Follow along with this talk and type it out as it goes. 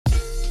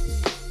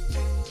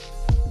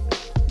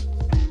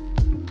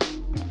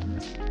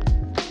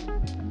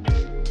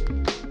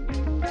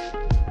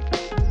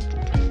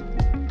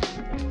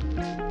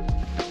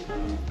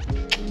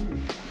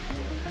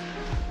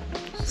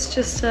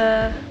it's just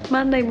a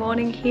Monday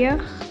morning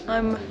here.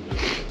 I'm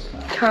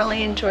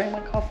currently enjoying my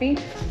coffee.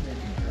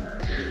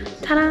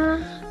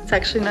 Ta-da! It's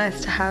actually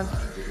nice to have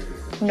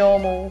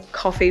normal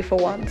coffee for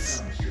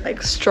once,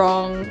 like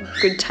strong,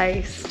 good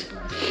taste.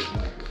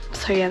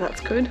 So yeah,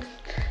 that's good.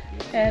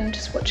 And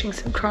just watching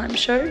some crime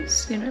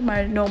shows, you know,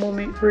 my normal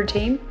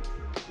routine.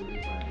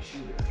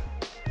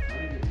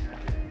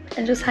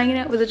 And just hanging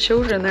out with the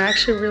children. They're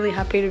actually really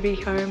happy to be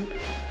home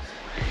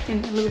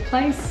in a little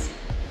place.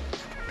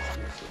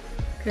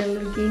 Got a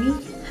little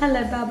guinea.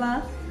 Hello,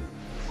 Baba.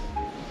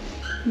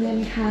 And then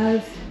we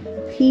have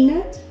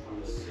Peanut.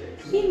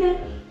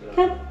 Peanut,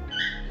 come.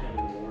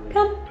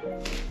 Come.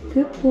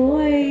 Good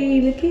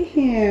boy. Look at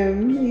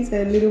him. He's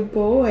a little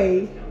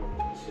boy.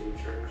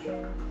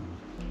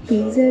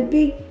 He's a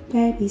big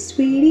baby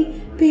sweetie.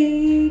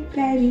 Big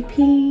baby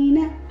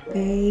Peanut.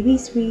 Baby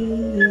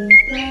sweetie.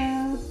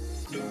 Wow.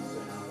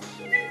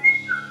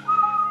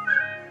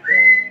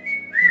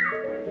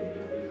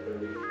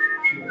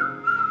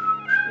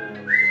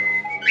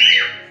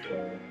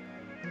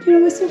 Do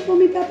you want to whistle for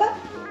me, Baba?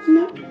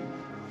 No?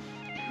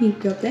 You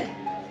got that.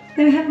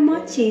 Then we have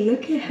Mochi.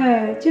 Look at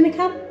her. Do you want to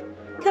come?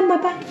 Come,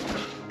 Baba.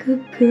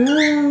 Good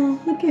girl.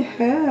 Look at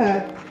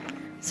her.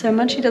 So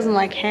Mochi doesn't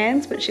like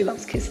hands, but she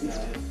loves kisses.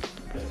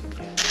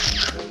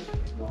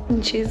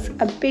 And she's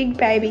a big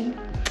baby.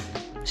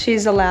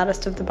 She's the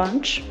loudest of the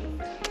bunch.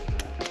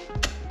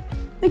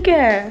 Look at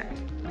her.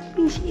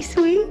 Isn't she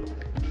sweet?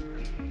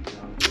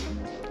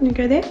 You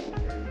go there.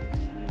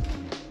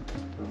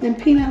 And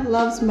Peanut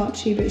loves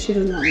Mochi, but she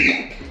doesn't love him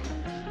back.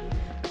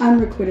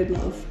 Unrequited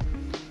love.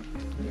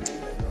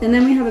 And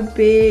then we have a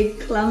big,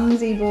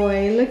 clumsy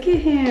boy. Look at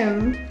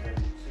him.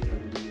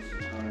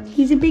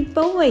 He's a big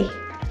boy.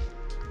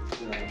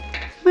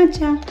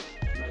 Matcha.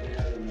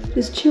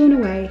 Just chewing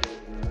away.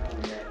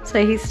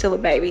 So he's still a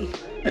baby.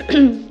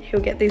 He'll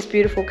get these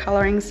beautiful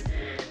colorings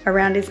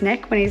around his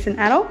neck when he's an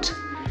adult.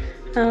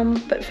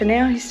 But for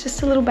now, he's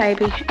just a little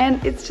baby.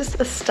 And it's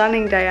just a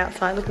stunning day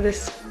outside. Look at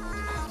this.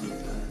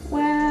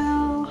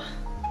 Wow,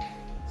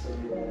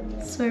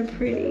 so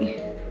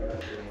pretty.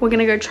 We're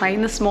gonna go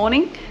train this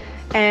morning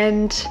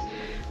and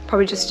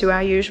probably just do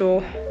our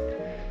usual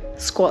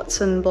squats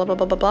and blah, blah,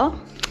 blah, blah, blah.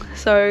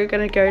 So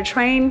gonna go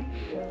train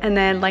and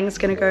then Lang's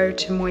gonna go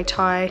to Muay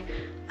Thai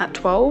at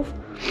 12.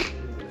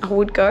 I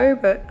would go,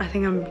 but I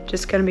think I'm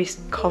just gonna be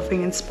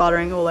coughing and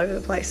sputtering all over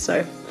the place.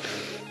 So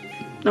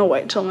I'll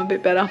wait till I'm a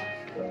bit better.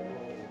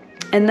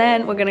 And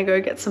then we're gonna go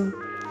get some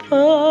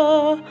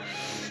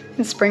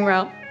in Spring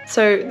Rail.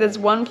 So there's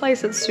one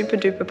place that's super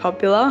duper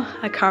popular.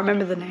 I can't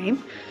remember the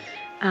name.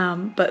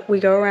 But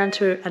we go around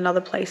to another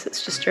place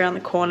that's just around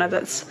the corner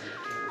that's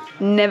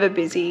never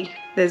busy.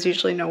 There's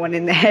usually no one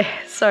in there.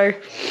 So,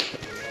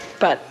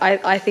 but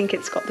I think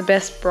it's got the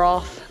best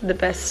broth, the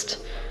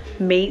best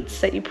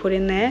meats that you put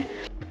in there.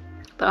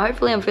 But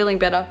hopefully I'm feeling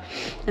better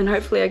and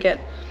hopefully I get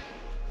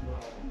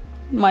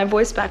my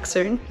voice back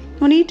soon.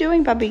 What are you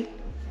doing, Bubby?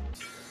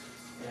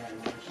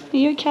 Are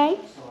you okay?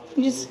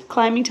 You're just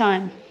climbing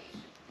time.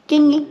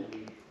 Gingy,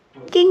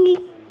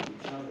 gingy.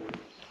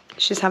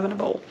 She's having a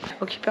ball.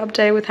 I'll keep you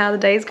updated with how the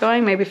day's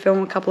going. Maybe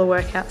film a couple of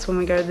workouts when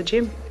we go to the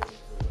gym.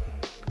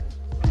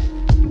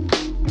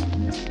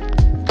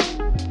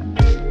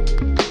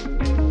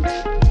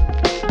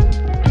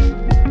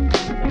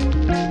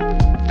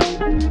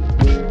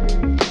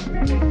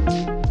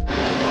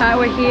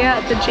 We're here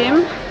at the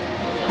gym.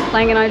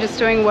 Lang and I are just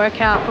doing a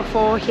workout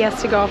before he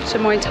has to go off to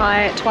Muay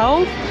Thai at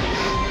 12.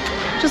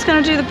 Just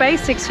gonna do the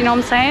basics, you know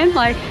what I'm saying?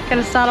 Like,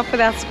 gonna start off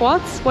with our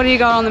squats. What do you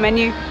got on the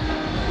menu?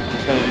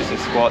 Just gonna do some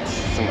squats,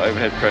 some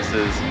overhead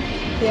presses,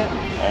 yeah,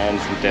 and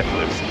some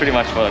deadlifts. Pretty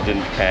much what I did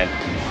in Japan.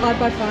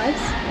 5x5s?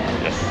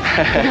 Yes.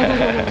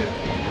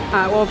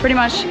 Alright, well, pretty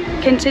much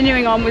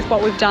continuing on with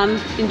what we've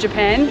done in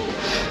Japan.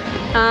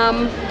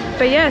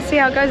 But yeah, see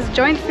how it goes.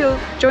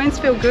 Joints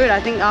feel good. I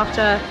think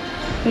after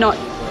not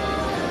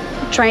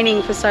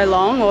training for so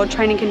long or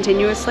training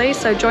continuously,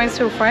 so joints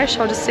feel fresh.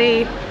 I'll just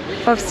see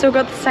if I've still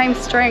got the same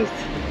strength.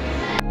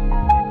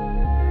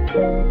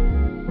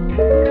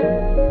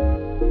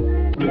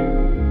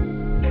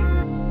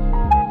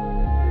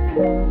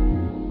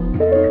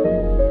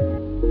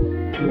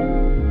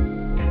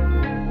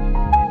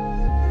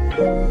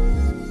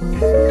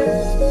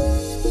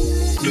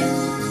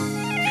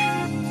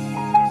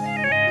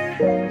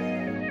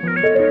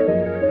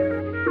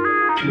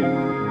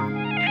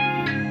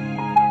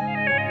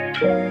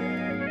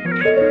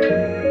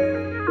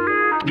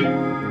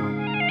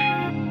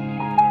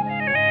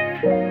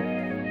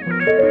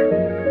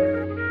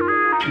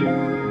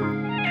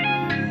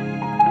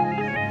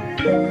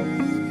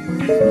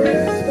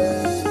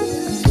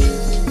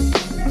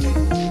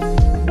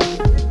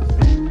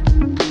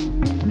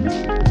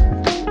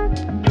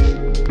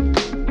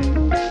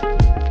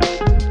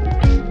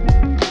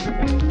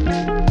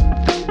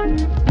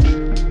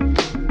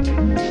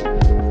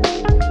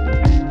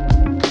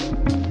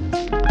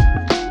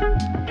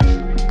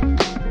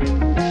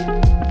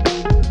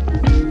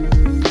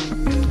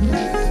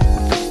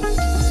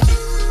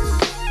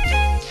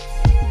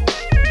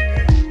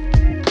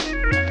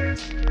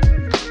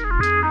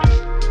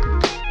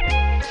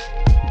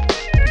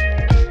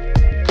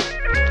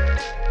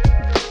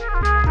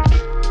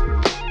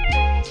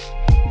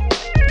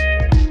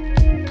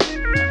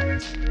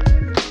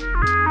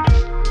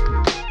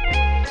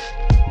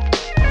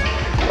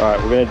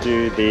 we're going to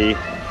do the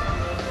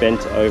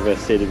bent over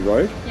seated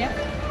row. Yep.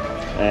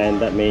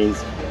 And that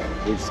means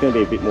we're just going to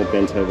be a bit more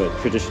bent over.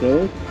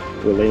 Traditionally,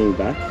 we're leaning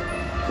back,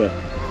 but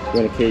we're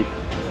going to keep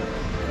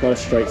quite a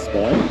straight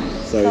spine.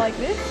 So like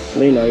this?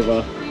 Lean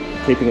over,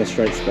 keeping a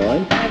straight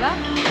spine,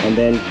 and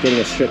then getting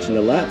a stretch in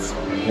the lats,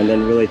 and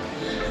then really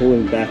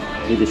pulling back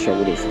with your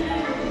shoulders.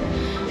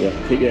 Yeah,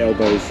 keep your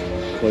elbows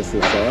close to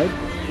the side.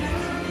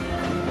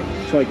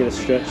 Try to get a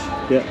stretch.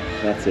 Yeah,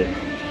 that's it.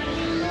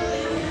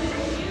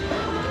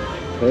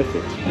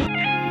 Perfect.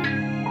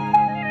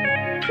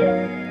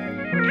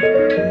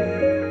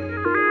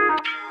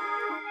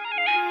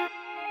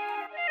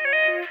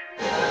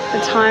 The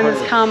time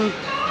has come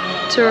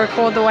to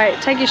record the weight.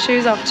 Take your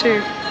shoes off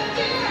too.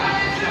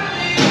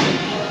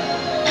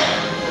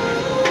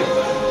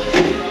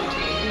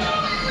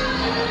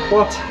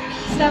 What?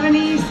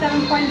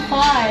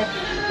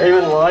 77.5.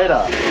 Even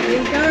lighter. There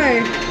you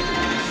go.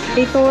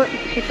 He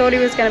thought he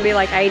was going to be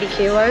like 80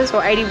 kilos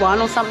or 81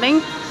 or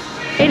something.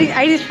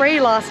 83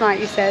 last night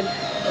you said.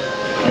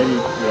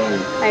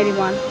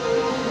 81.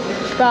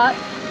 But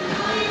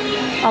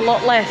a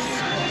lot less.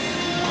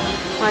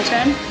 My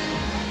turn.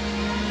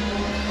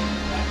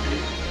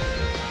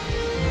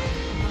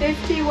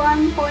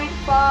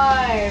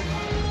 51.5.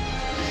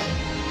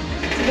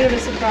 It's a bit of a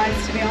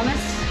surprise, to be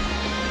honest,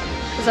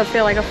 because I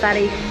feel like a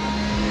fatty.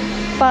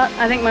 But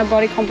I think my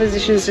body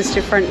composition is just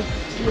different.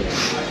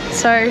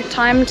 So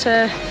time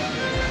for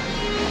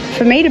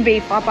me to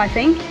beef up, I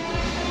think,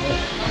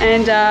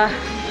 and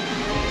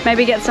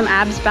maybe get some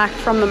abs back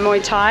from the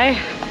Muay Thai.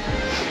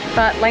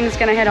 But Leng's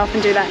gonna head off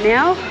and do that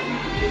now,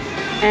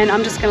 and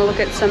I'm just gonna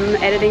look at some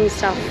editing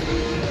stuff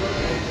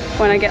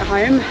when I get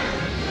home.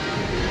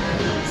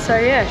 So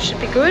yeah, should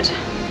be good.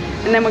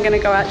 And then we're gonna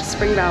go out to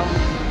Springvale.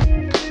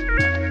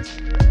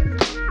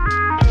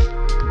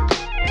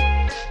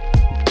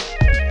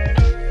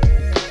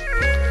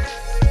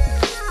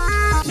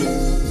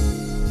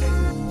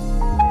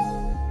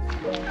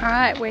 All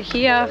right, we're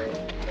here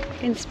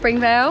in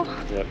Springvale.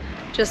 Yep.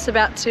 Just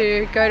about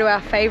to go to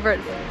our favorite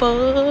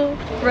pho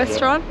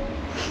restaurant.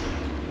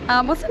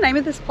 Yep. What's the name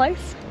of this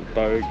place?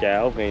 Bo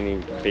Gao,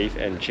 meaning beef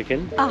and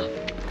chicken. Ah,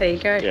 there you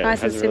go. Yeah, nice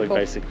it has and a really simple.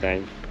 basic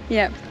name.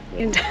 Yep.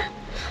 And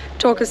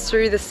talk us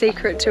through the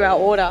secret to our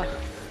order.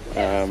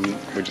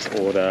 We just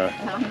order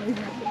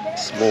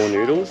small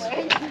noodles,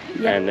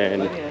 and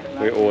then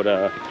we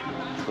order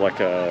like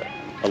a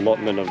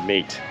allotment of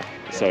meat.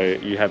 So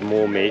you have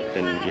more meat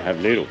than you have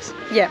noodles.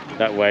 Yeah.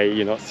 That way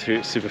you're not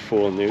super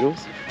full of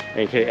noodles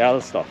and you can eat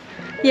other stuff.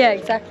 Yeah,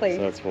 exactly.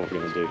 So that's what we're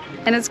going to do.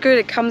 And it's good,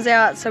 it comes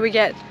out, so we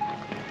get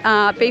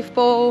beef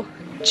ball,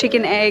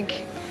 chicken egg,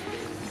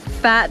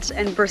 fat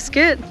and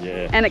brisket.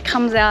 Yeah. And it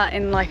comes out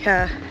in like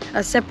a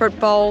separate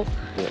bowl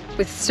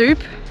with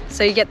soup.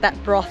 So you get that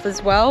broth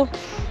as well.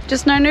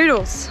 Just no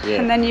noodles. Yeah.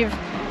 And then you've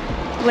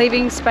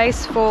leaving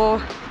space for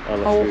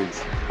Other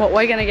foods. what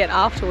we're gonna get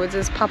afterwards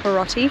is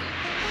paparotti,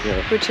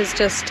 which is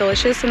just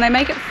delicious. And they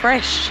make it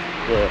fresh.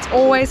 Yeah. It's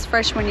always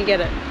fresh when you get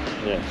it.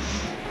 Yeah.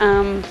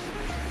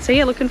 So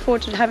yeah, looking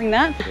forward to having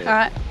that. Yeah. All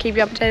right, keep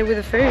you updated with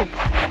the food.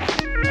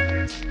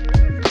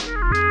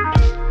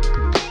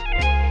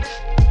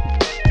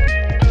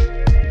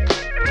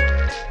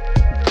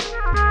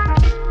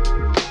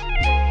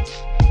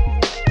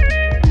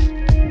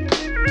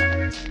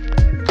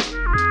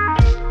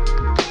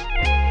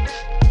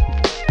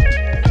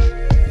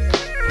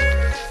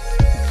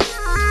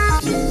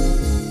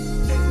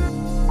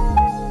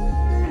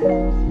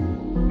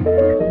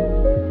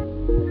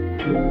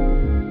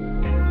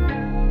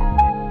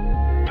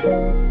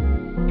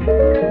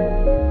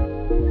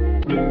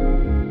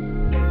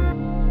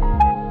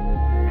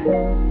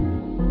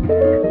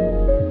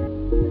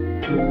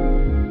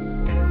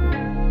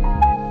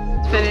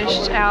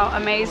 Finished our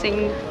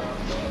amazing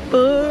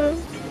pho.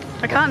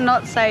 I can't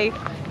not say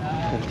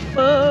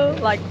pho,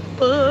 like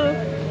pho.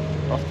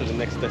 Off to the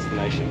next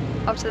destination.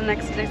 Up to the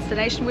next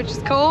destination, which is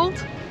called?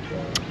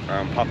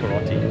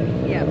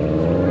 Paparotti. Yeah,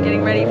 we're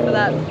getting ready for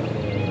that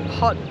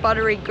hot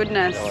buttery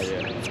goodness. Oh,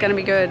 yeah. It's gonna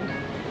be good.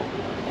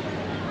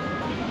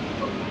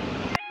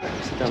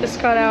 Just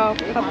got our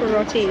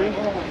paparotti.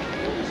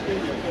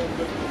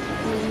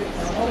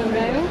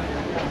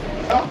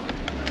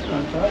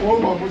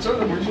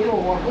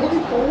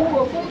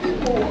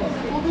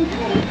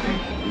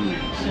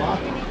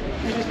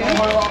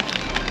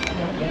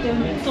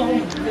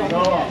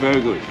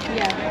 Very good.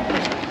 Yeah.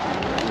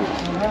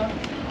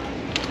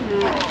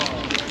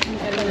 I'm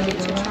getting ready to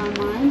try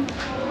mine.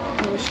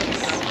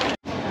 Delicious.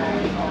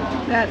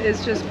 That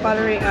is just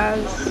buttery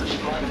as.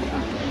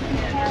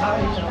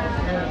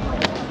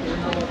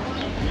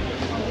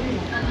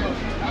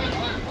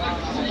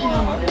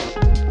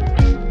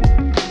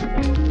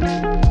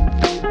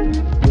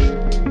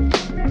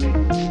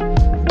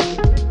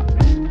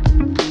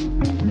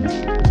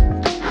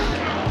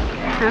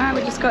 Alright,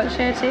 we just got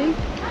share tea.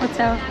 What's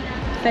our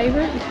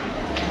favourite?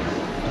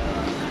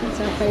 What's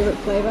our favourite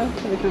flavour?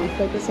 So we can't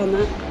focus on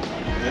that.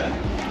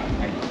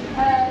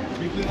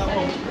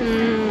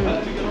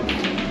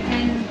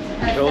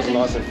 It feels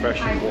nice and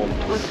fresh and warm.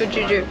 What's good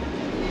juju?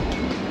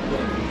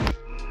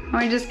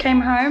 We just came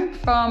home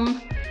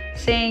from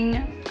seeing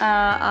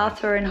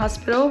Arthur in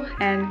hospital,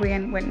 and we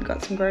went and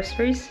got some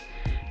groceries.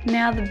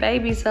 Now the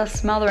babies are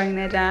smothering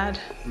their dad.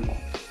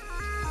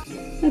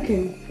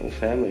 Okay. Whole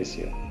family's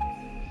here.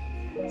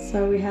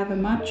 So we have a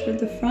macho at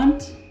the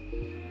front,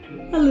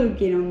 a little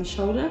gin on the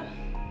shoulder,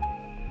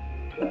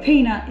 a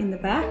peanut in the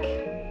back,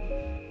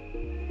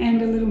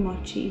 and a little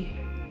mochi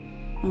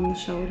on the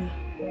shoulder.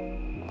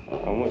 I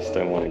almost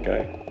don't want to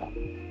go.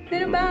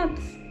 Little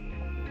Babs.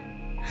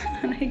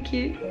 Aren't they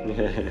cute?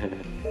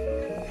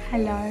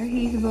 Hello,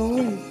 he's a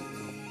boy.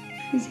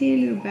 He's here,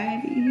 little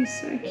baby.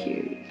 He's so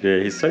cute. Yeah,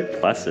 he's so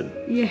placid.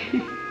 Yeah.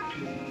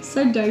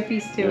 So dopey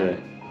still. Yeah.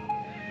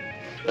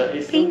 But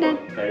he's still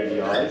Peanut. got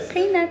baby eyes.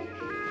 Peanut.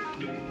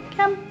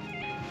 Come.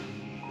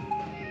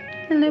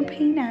 A little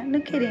Peanut.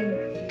 Look at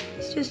him.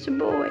 He's just a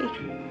boy.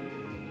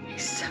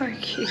 He's so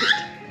cute.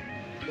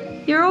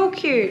 You're all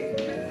cute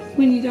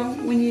when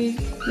you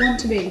want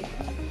to be.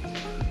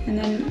 And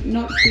then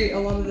not cute a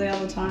lot of the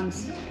other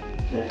times.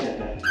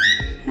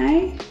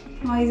 Hey?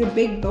 Oh, he's a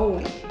big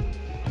boy.